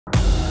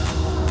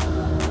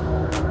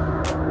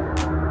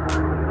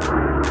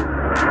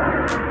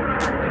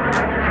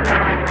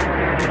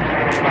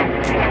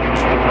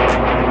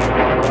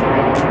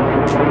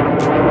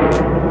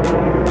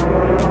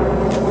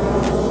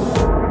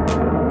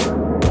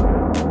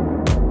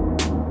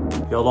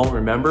Y'all don't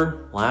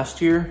remember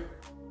last year?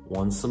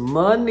 Won some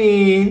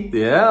money.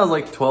 Yeah, it was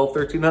like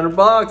 1,200, 1,300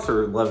 bucks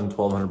or 1,100,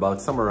 1,200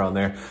 bucks, somewhere around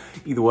there.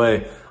 Either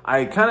way,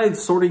 I kind of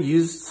sort of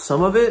used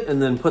some of it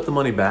and then put the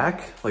money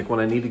back, like when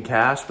I needed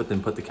cash, but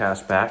then put the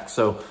cash back.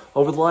 So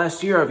over the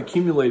last year, I've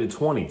accumulated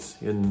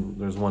 20s, and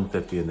there's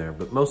 150 in there,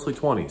 but mostly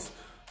 20s.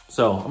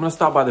 So I'm gonna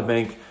stop by the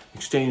bank,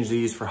 exchange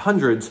these for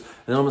hundreds, and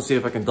then I'm gonna see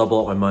if I can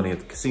double up my money at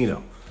the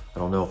casino. I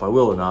don't know if I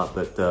will or not,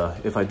 but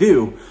if I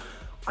do,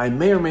 I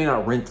may or may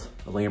not rent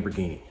a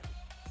Lamborghini.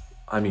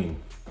 I mean,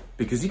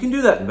 because you can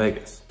do that in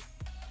Vegas.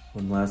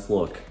 One last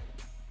look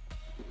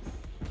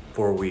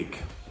for a week.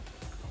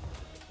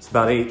 It's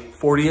about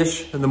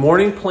 8:40-ish in the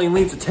morning. Plane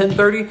leaves at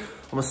 10:30. I'm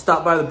gonna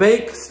stop by the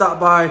bank, stop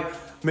by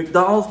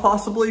McDonald's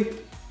possibly.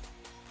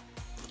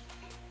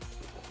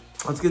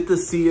 Let's get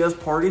this CES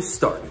party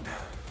started.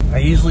 I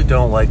usually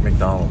don't like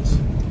McDonald's.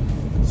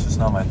 It's just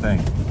not my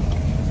thing.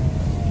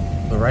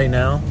 But right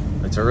now,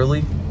 it's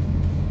early.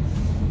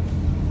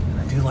 And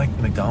I do like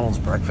McDonald's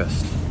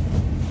breakfast.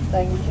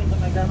 Thank you, the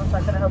McDonald's.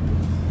 How can I help you?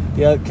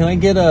 Yeah, can I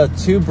get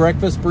 2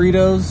 breakfast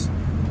burritos,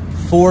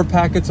 4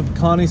 packets of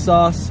pecani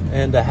sauce,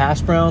 and a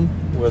hash brown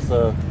with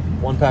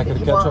 1 packet of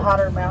ketchup? Want hot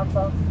or mild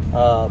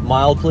sauce?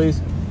 Mild, please.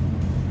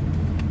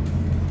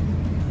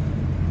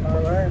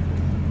 All right.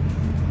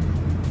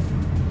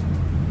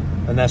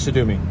 And that should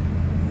do me.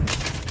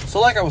 So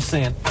like I was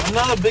saying, I'm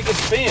not the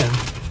biggest fan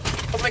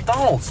of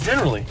McDonald's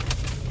generally,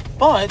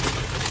 but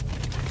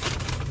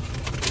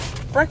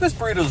breakfast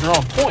burritos are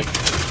on point.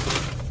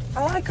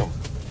 I like them.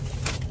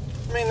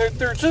 I mean,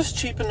 they're just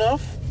cheap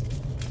enough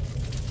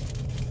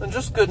and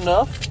just good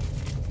enough.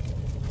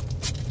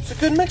 It's a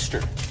good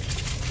mixture,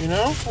 you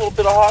know? A little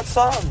bit of hot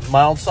sauce,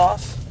 mild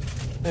sauce,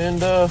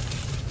 and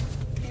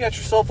you got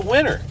yourself a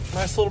winner.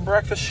 Nice little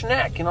breakfast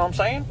snack, you know what I'm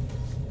saying?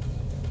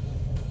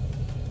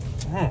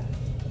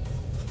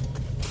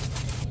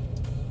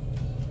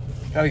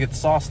 Gotta get the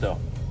sauce though.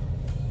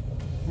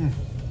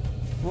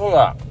 Look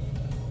at that.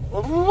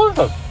 Look at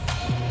that.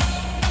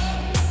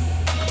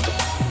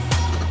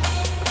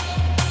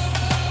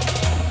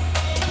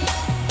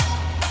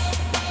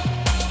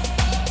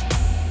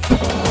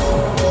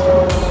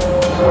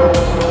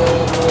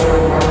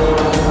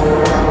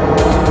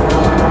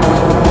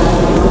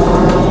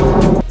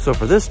 So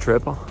for this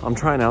trip, I'm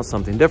trying out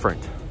something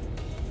different.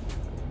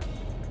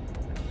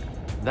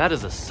 That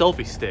is a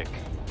selfie stick.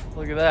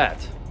 Look at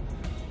that.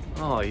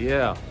 Oh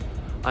yeah.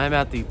 I'm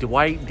at the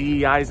Dwight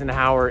D.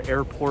 Eisenhower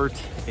Airport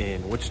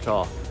in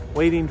Wichita,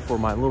 waiting for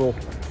my little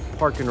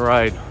park and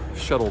ride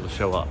shuttle to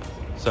show up.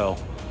 So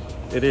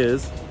it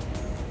is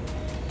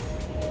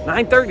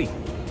 9:30.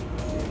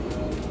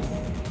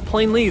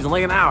 Plane leaves in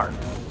like an hour.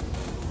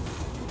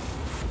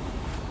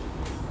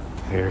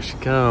 Here she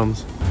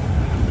comes.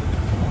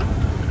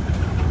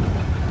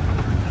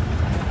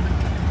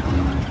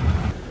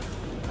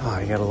 Oh,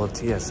 you gotta love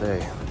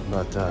TSA,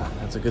 but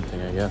that's a good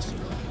thing, I guess.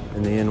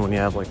 In the end, when you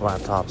have like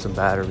laptops and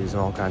batteries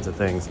and all kinds of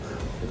things,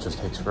 it just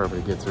takes forever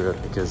to get through it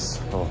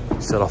because, well,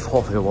 you set off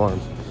all the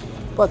alarms.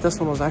 But this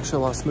one was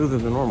actually a lot smoother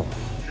than normal.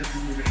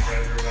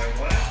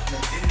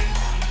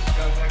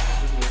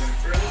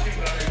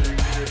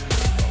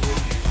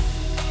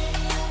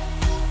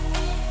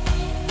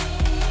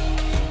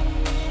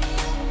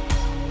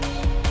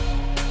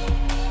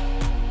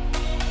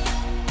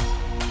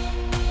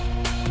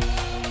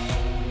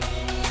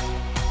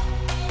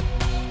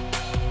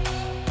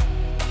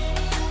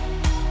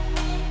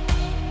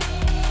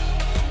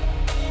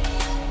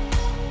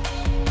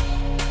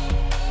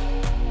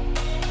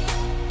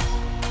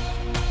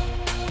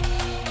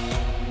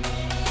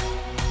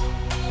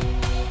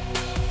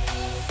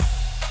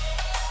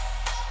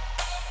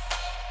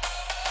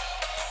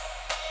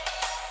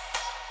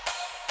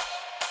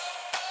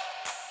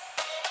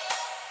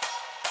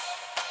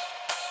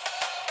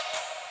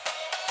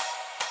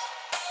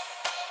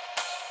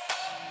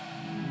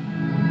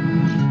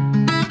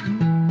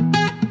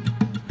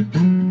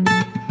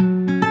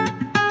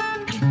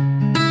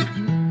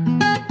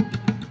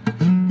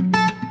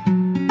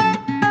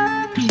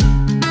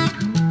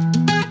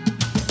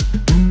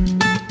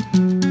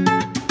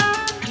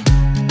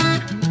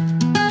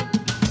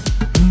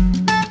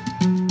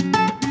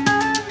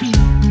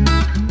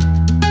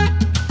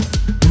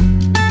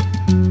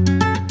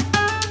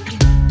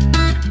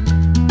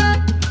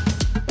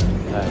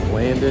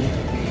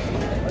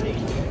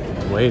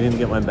 Waiting to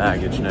get my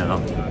baggage now.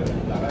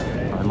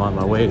 I'm on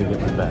my way to get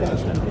my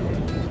baggage now.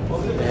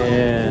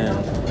 And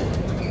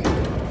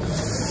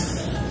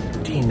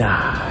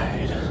denied.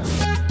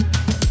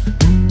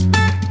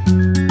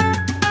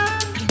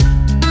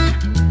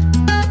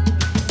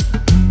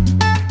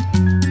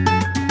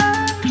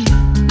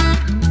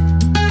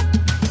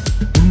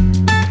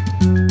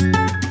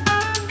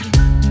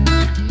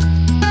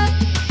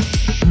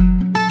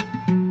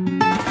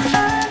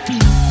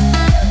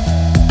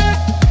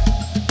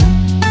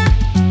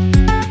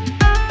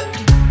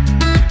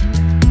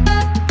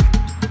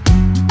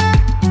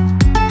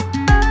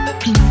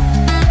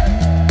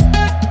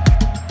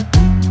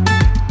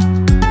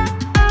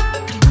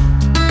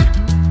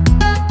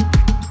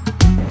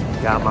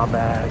 Got my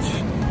badge.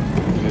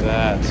 Look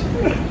at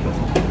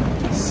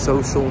that.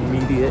 Social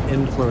media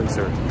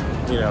influencer.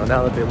 You know,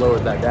 now that they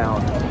lowered that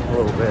down a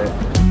little bit.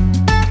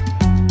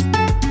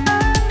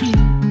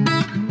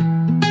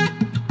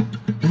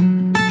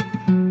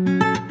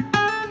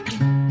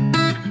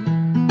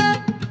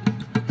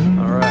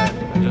 All right,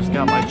 I just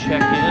got my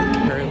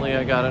check-in. Apparently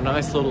I got a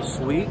nice little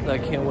suite that I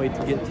can't wait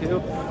to get to.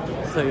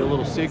 I'll tell you a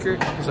little secret,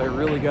 because I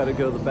really got to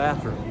go to the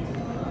bathroom.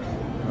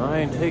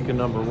 I ain't taking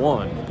number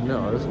 1.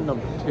 No, this is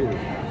number 2.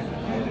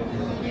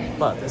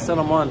 But they said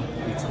I'm on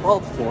the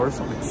 12th floor,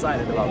 so I'm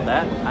excited about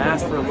that. I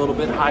asked for a little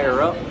bit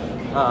higher up.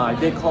 I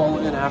did call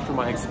in after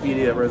my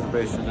Expedia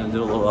reservation and did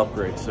a little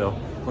upgrade, so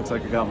looks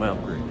like I got my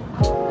upgrade.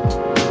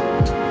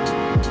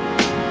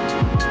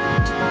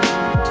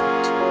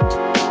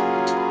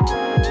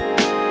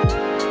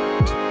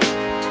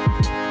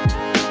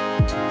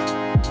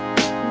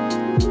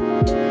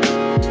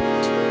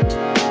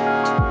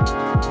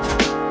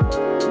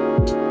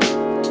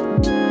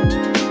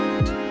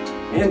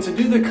 And to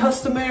do the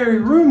customary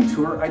room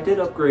tour, I did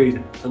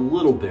upgrade a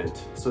little bit.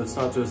 So it's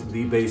not just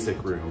the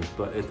basic room,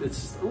 but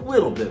it's a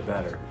little bit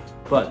better.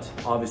 But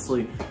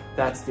obviously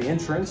that's the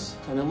entrance,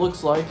 and it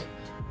looks like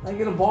I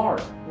get a bar,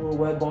 a little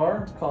wet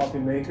bar, coffee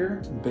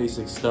maker,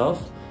 basic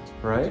stuff,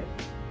 right?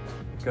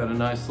 Got a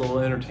nice little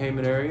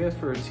entertainment area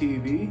for a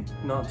TV.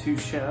 Not too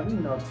shabby,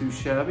 not too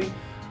shabby.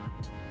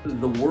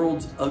 The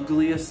world's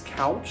ugliest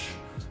couch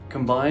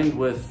combined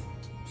with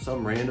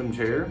some random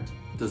chair.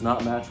 Does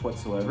not match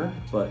whatsoever,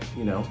 but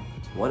you know,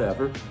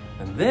 whatever.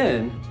 And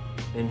then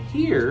in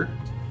here,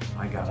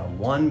 I got a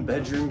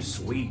 1-bedroom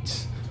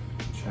suite.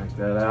 Check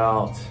that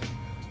out.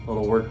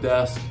 Little work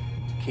desk,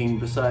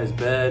 king size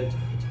bed.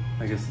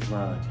 I guess it's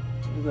not,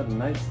 is that a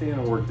nightstand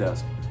or work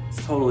desk?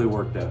 It's totally a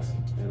work desk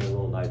and a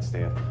little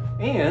nightstand.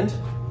 And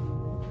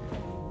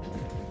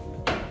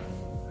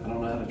I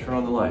don't know how to turn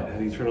on the light. How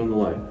do you turn on the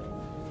light?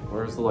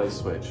 Where's the light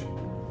switch?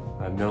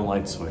 I have no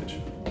light switch.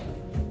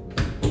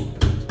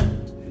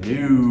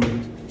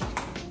 Dude.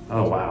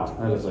 Oh wow,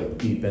 that is like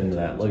deep into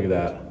that. Look at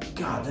that.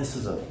 God, this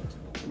is a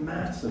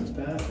massive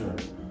bathroom.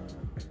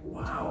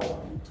 Wow.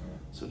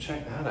 So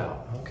check that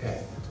out.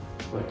 Okay.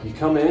 Look, you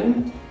come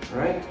in,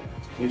 right?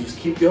 You just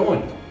keep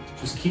going.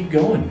 Just keep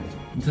going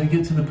until you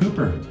get to the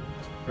pooper,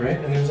 right?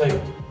 And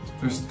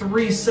there's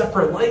 3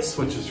 separate light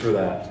switches for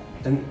that.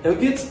 And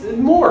it gets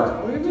more.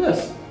 Look at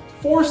this.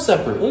 4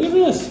 separate. Look at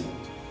this.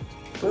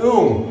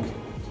 Boom.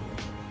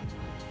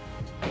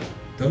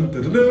 Dun,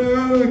 dun, dun,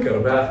 dun. Got a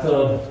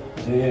bathtub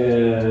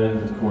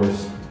and of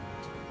course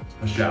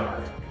a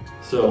shower.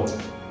 So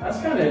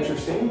that's kind of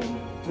interesting.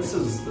 This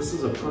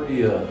is a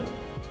pretty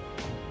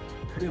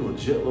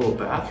legit little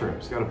bathroom.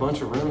 It's got a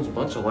bunch of rooms, a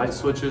bunch of light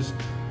switches.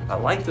 I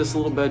like this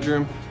little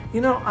bedroom.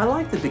 You know, I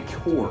like the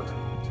decor,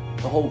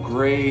 the whole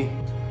gray.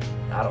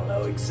 I don't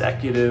know,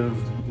 executive.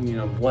 You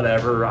know,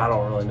 whatever. I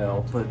don't really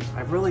know, but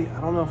I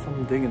don't know if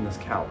I'm digging this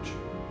couch.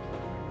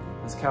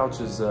 This couch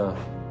is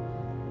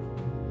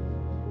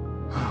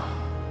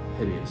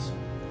hideous.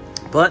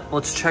 But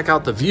let's check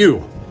out the view.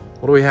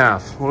 What do we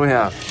have? What do we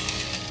have?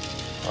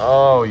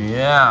 Oh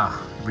yeah,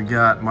 we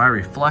got my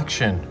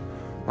reflection.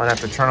 Might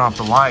have to turn off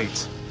the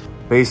lights.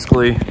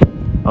 Basically,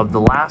 of the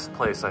last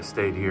place I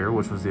stayed here,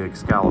 which was the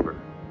Excalibur.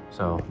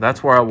 So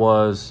that's where I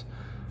was,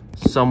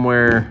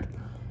 somewhere,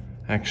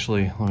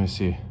 actually, let me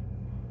see. It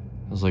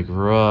was like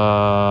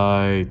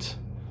right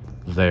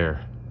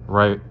there,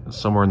 right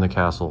somewhere in the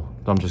castle.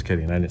 I'm just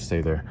kidding, I didn't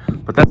stay there.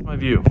 But that's my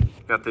view,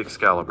 got the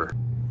Excalibur.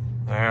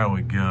 There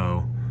we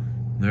go.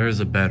 There's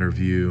a better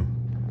view.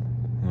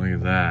 Look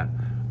at that.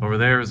 Over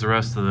there is the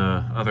rest of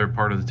the other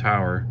part of the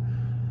tower.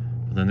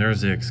 But then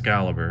there's the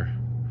Excalibur.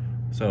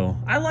 So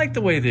I like the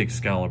way the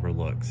Excalibur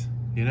looks,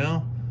 you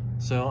know?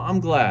 So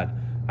I'm glad.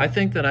 I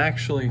think that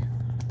actually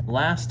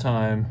last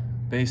time,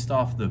 based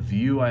off the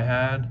view I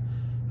had,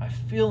 I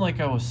feel like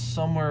I was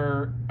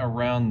somewhere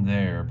around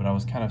there, but I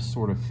was kind of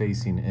sort of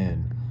facing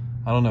in.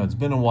 I don't know, it's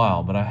been a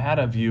while, but I had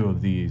a view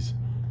of these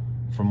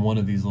from one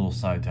of these little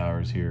side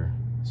towers here.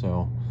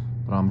 So,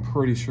 but I'm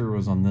pretty sure it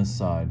was on this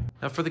side.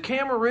 Now for the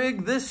camera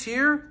rig this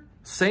year,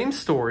 same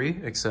story,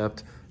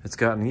 except it's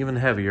gotten even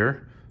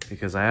heavier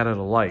because I added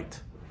a light,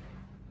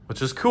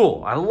 which is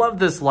cool. I love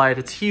this light.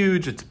 It's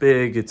huge, it's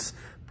big, it's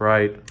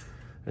bright,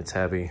 it's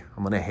heavy.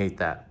 I'm gonna hate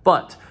that.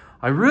 But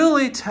I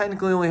really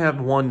technically only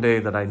have one day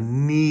that I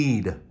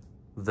need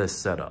this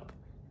setup,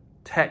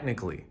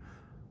 technically.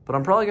 But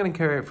I'm probably gonna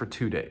carry it for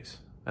 2 days.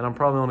 And I'm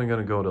probably only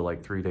gonna go to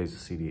like 3 days of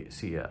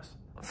CES.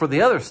 For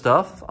the other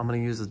stuff, I'm gonna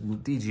use a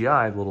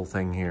DJI little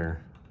thing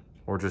here,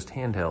 or just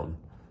handheld.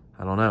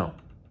 I don't know,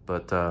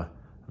 but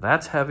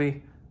that's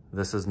heavy,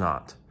 this is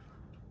not.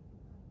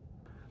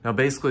 Now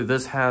basically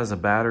this has a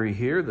battery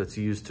here that's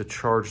used to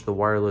charge the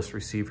wireless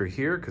receiver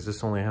here, because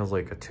this only has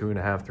like a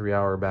 2.5, 3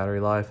 hour battery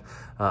life.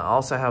 I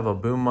also have a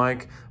boom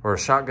mic or a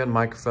shotgun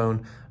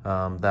microphone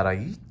that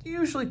I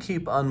usually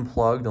keep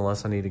unplugged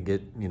unless I need to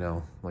get, you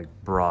know, like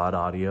broad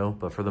audio.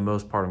 But for the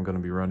most part, I'm gonna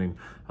be running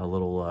a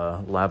little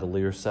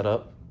lavalier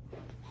setup.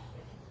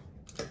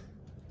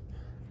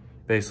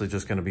 Basically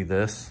just gonna be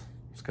this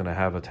it's gonna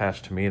have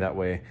attached to me. That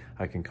way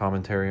I can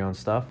commentary on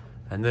stuff.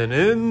 And then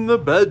in the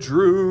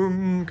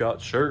bedroom,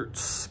 got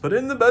shirts. But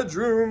in the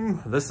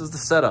bedroom, this is the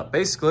setup.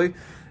 Basically,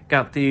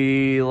 got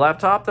the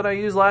laptop that I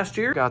used last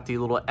year. Got the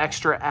little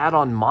extra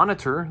add-on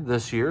monitor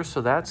this year,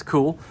 so that's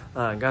cool.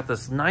 Got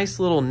this nice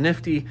little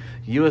nifty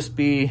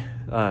USB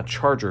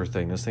charger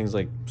thing. This thing's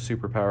like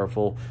super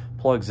powerful.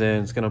 Plugs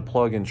in, it's gonna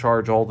plug and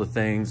charge all the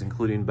things,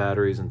 including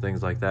batteries and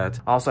things like that.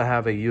 I also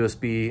have a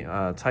USB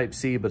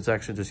Type-C, but it's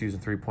actually just using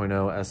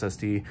 3.0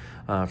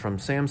 SSD from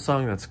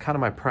Samsung. That's kind of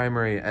my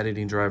primary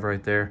editing drive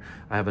right there.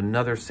 I have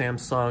another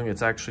Samsung.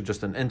 It's actually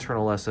just an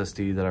internal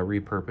SSD that I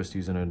repurposed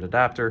using an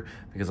adapter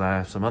because I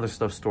have some other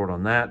stuff stored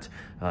on that.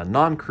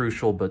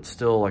 Non-crucial, but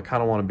still I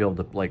kind of want to be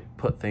able to like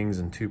put things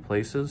in two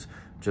places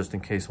just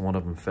in case one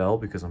of them fell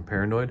because I'm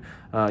paranoid.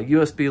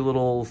 USB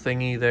little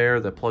thingy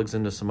there that plugs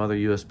into some other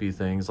USB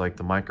things like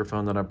the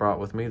microphone that I brought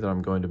with me that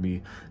I'm going to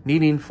be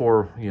needing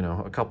for, you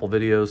know, a couple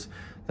videos.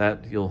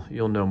 That you'll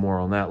know more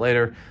on that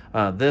later.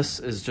 This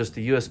is just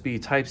the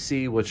USB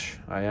Type-C, which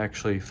I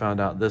actually found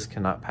out this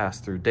cannot pass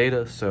through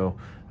data, so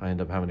I end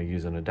up having to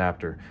use an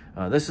adapter.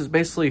 This is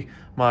basically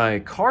my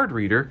card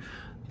reader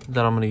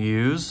that I'm going to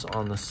use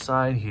on the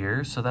side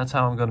here. So that's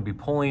how I'm going to be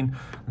pulling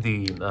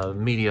the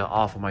media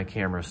off of my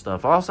camera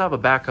stuff. I also have a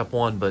backup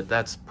one, but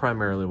that's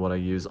primarily what I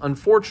use.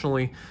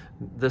 Unfortunately,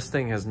 this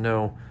thing has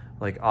no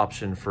like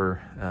option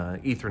for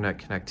Ethernet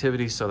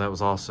connectivity. So that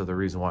was also the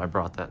reason why I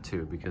brought that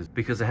too,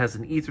 because it has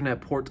an Ethernet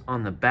port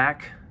on the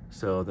back.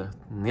 So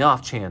in the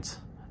off chance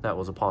that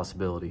was a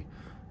possibility,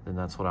 then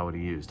that's what I would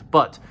have used.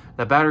 But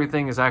that battery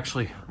thing is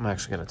actually, I'm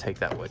actually going to take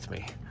that with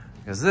me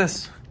because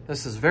this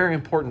is very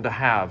important to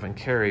have and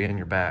carry in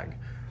your bag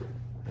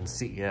in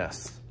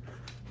CES.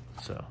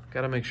 So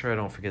got to make sure I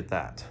don't forget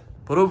that.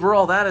 But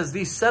overall, that is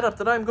the setup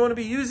that I'm going to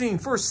be using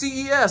for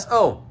CES.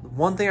 Oh,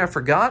 one thing I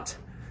forgot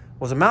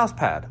was a mouse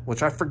pad,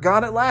 which I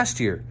forgot it last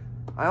year.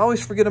 I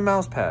always forget a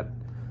mouse pad,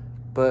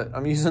 but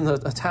I'm using a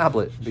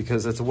tablet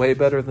because it's way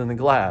better than the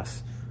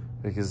glass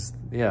because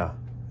yeah,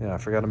 I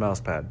forgot a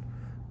mouse pad.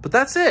 But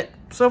that's it.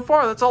 So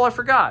far, that's all I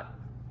forgot.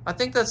 I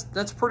think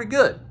that's pretty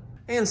good.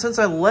 And since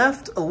I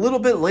left a little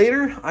bit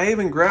later, I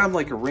even grabbed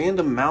like a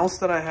random mouse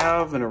that I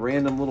have and a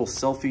random little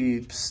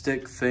selfie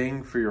stick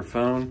thing for your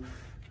phone.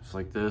 Just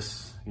like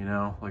this, you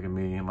know, look at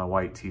me in my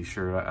white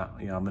t-shirt.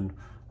 I'm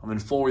in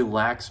full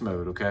relax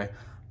mode, okay?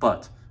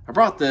 But I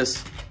brought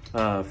this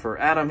for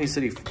Adam. He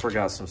said he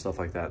forgot some stuff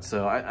like that.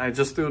 So I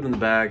just threw it in the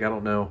bag. I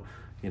don't know,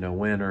 you know,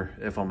 when or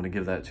if I'm gonna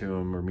give that to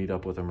him or meet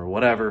up with him or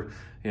whatever,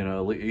 you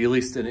know, at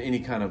least in any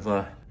kind of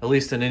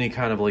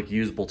like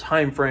usable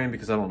time frame,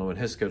 because I don't know what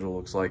his schedule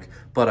looks like.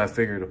 But I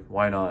figured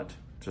why not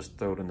just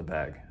throw it in the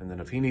bag, and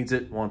then if he needs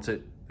it, wants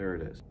it, there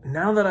it is.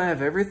 Now that I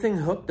have everything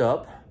hooked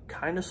up,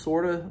 kind of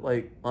sort of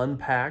like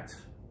unpacked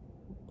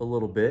a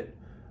little bit,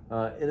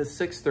 it is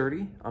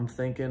 6:30. I'm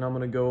thinking I'm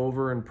gonna go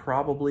over and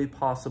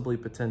possibly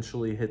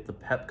potentially hit the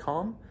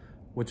PepCom,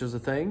 which is a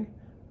thing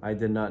I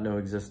did not know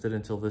existed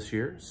until this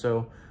year.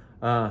 So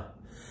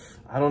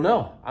I don't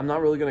know. I'm not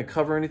really going to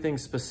cover anything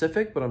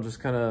specific, but I'm just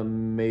kind of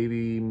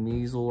maybe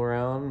mosey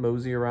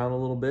around a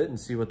little bit and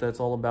see what that's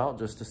all about,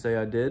 just to say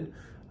I did.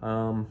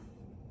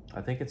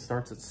 I think it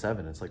starts at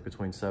 7. It's like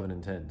between 7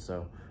 and 10.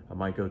 So I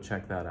might go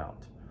check that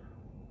out.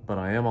 But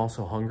I am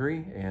also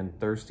hungry and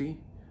thirsty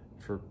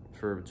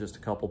for just a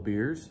couple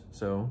beers.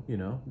 So, you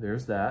know,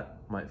 there's that.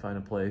 Might find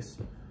a place.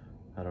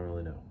 I don't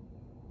really know.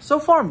 So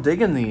far, I'm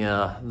digging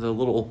the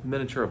little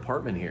miniature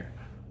apartment here.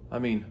 I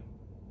mean,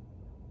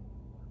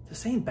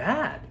 this ain't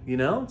bad, you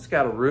know? It's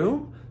got a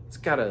room. It's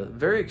got a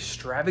very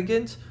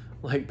extravagant,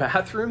 like,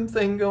 bathroom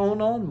thing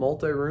going on,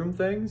 multi-room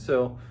thing.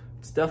 So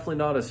it's definitely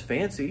not as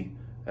fancy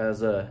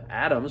as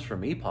Adam's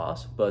from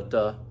EPOS, but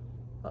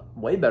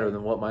way better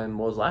than what mine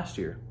was last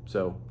year.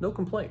 So no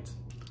complaints.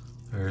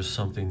 There's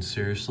something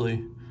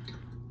seriously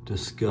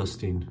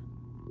disgusting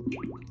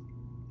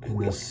in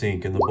this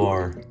sink in the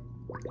bar.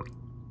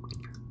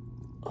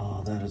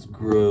 Oh, that is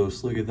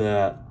gross. Look at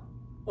that.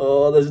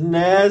 Oh, that's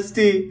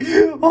nasty.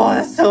 Oh,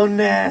 that's so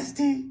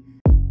nasty.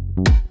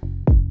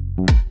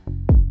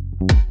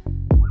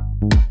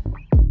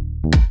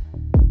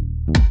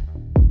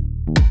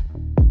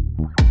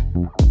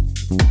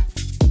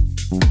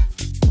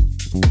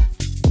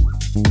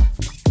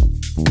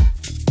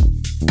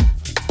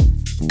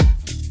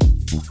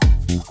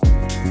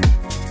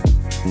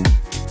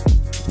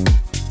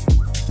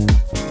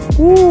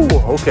 Woo!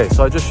 Okay,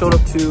 so I just showed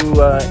up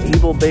to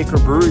Able Baker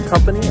Brewery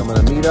Company. I'm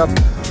gonna meet up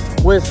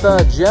with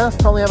Jeff,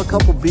 probably have a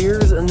couple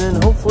beers, and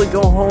then hopefully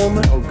go home,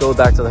 or go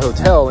back to the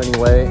hotel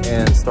anyway,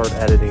 and start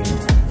editing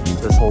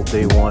this whole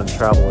day one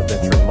travel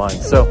adventure of mine.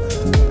 So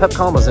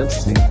PepCom was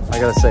interesting. I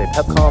gotta say,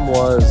 PepCom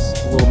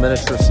was a little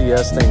miniature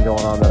CES thing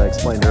going on that I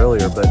explained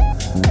earlier, but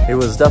it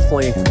was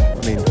definitely,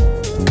 I mean,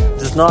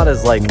 just not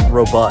as like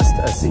robust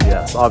as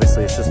CES.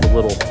 Obviously, it's just a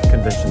little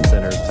convention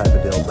center type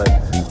of deal, but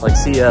like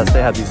CES,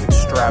 they had these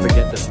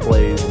extravagant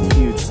displays and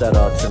huge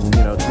setups, and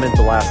you know, it's meant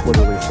to last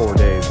literally 4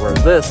 days.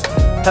 Whereas this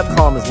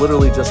PepCom is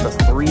literally just a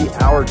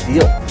 3-hour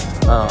deal.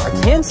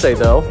 I can say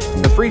though,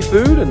 the free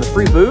food and the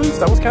free booze,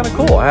 that was kind of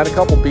cool. I had a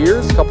couple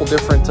beers, a couple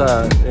different,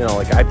 you know,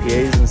 like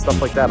IPAs and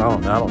stuff like that. I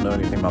don't know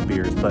anything about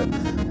beers, but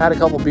had a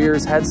couple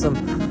beers, had some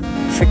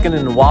chicken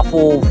and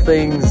waffle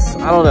things.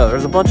 I don't know.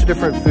 There's a bunch of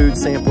different food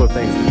sampler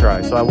things to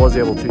try. So I was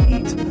able to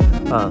eat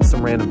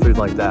some random food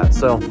like that.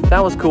 So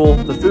that was cool.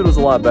 The food was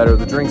a lot better.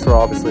 The drinks were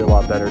obviously a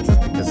lot better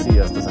just because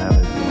CES doesn't have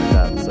anything like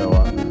that. So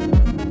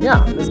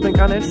yeah, it's been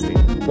kind of interesting.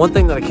 One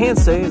thing that I can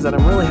say is that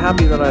I'm really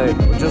happy that I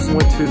just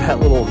went to that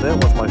little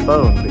event with my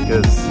phone,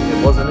 because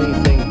it wasn't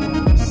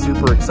anything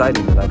super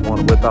exciting that I'd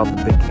want to whip out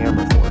the big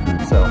camera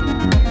for. So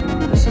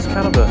this is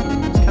kind of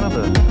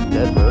a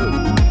dead road,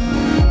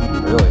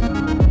 really.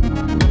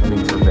 I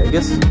mean, for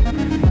Vegas,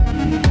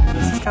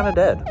 this is kind of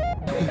dead.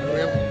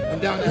 I'm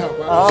down to help.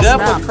 Oh, Jeff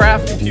with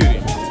Craft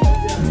Computing.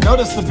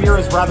 Notice the beer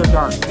is rather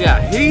dark. Yeah,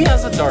 he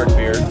has a dark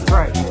beer. That's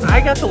right. I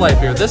got the light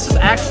beer. This is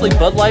actually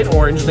Bud Light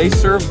Orange. They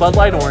serve Bud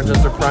Light Orange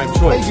as their prime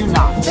choice. They do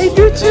not. They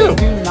do too.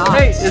 They do not.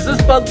 Hey, is this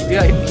Bud?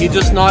 Yeah, he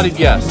just nodded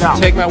yes. No.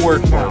 Take my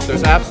word for it.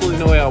 There's absolutely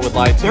no way I would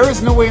lie to you. There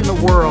is no way in the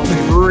world a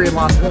brewery in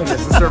Las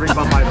Vegas is serving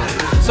Bud Light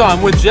Orange. So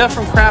I'm with Jeff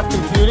from Craft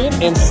Computing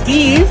and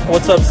Steve.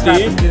 What's up,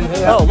 Steve?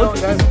 Hey, Oh, look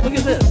at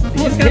this.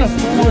 He's got a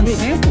full-on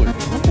sampler.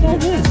 Look at all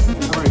this.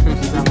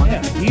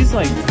 Yeah, he's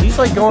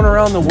like going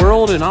around the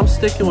world, and I'm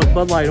sticking with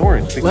Bud Light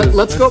Orange.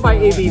 Let's go by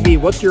ABV.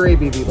 What's your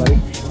ABV, buddy?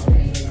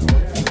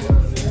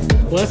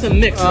 Well, that's a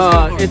mix.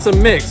 It's a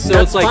mix, so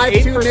That's it's like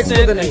 5.2 mixed with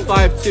 8% an and 8.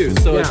 5.2.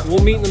 So Yeah.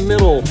 we'll meet in the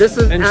middle. This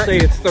is and at- say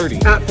it's 30.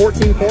 At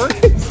 14.4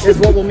 is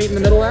what we'll meet in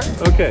the middle at?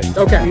 Okay.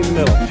 Okay. Meet in the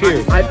middle.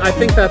 Cheers. I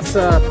think that's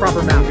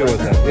proper math. Go with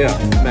that.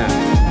 Yeah,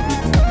 Matt.